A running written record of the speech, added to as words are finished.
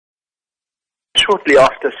Shortly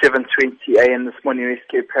after 7:20 a.m. this morning,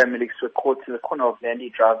 rescue paramedics were called to the corner of Nandi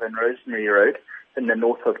Drive and Rosary Road in the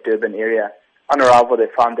north of Durban area. On arrival, they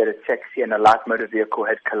found that a taxi and a light motor vehicle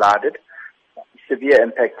had collided. Severe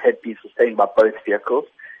impact had been sustained by both vehicles.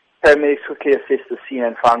 Paramedics quickly assessed the scene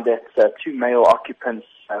and found that two male occupants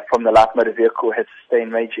from the light motor vehicle had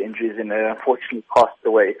sustained major injuries and unfortunately passed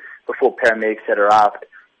away before paramedics had arrived.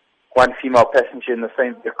 One female passenger in the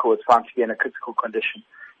same vehicle was found to be in a critical condition,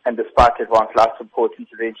 and despite advanced life support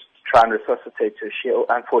interventions to try and resuscitate her, she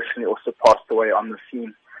unfortunately also passed away on the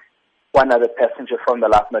scene. One other passenger from the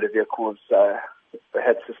light motor vehicle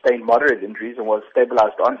had sustained moderate injuries and was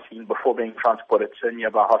stabilized on scene before being transported to a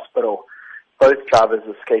nearby hospital. Both drivers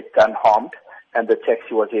escaped unharmed, and the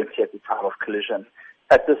taxi was empty at the time of collision.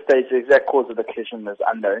 At this stage, the exact cause of the collision is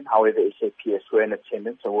unknown. However, SAPS were in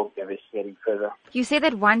attendance and will be investigating further. You say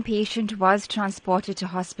that one patient was transported to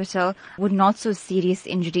hospital with not so serious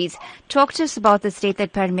injuries. Talk to us about the state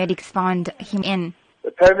that paramedics found him in.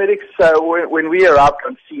 The paramedics, when we arrived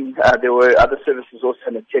on scene, there were other services also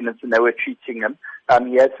in attendance and they were treating him.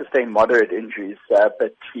 He had sustained moderate injuries,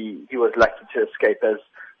 but he was lucky to escape as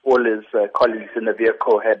all his colleagues in the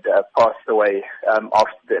vehicle had passed away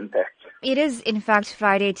after the impact. It is, in fact,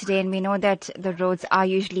 Friday today, and we know that the roads are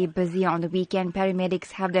usually busy on the weekend.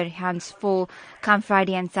 Paramedics have their hands full come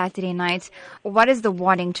Friday and Saturday nights. What is the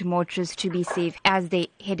warning to motorists to be safe as they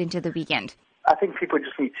head into the weekend? I think people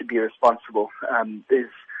just need to be responsible.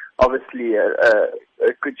 There's obviously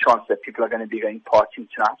a good chance that people are going to be going partying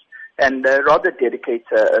tonight. And rather dedicate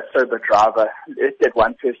a sober driver. Let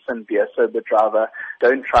one person be a sober driver.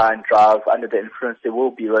 Don't try and drive under the influence. There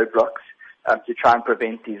will be roadblocks to try and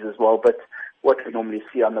prevent these as well. But what we normally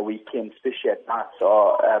see on the weekend, especially at nights,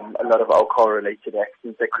 are a lot of alcohol-related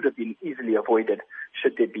accidents that could have been easily avoided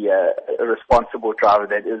should there be a responsible driver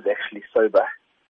that is actually sober.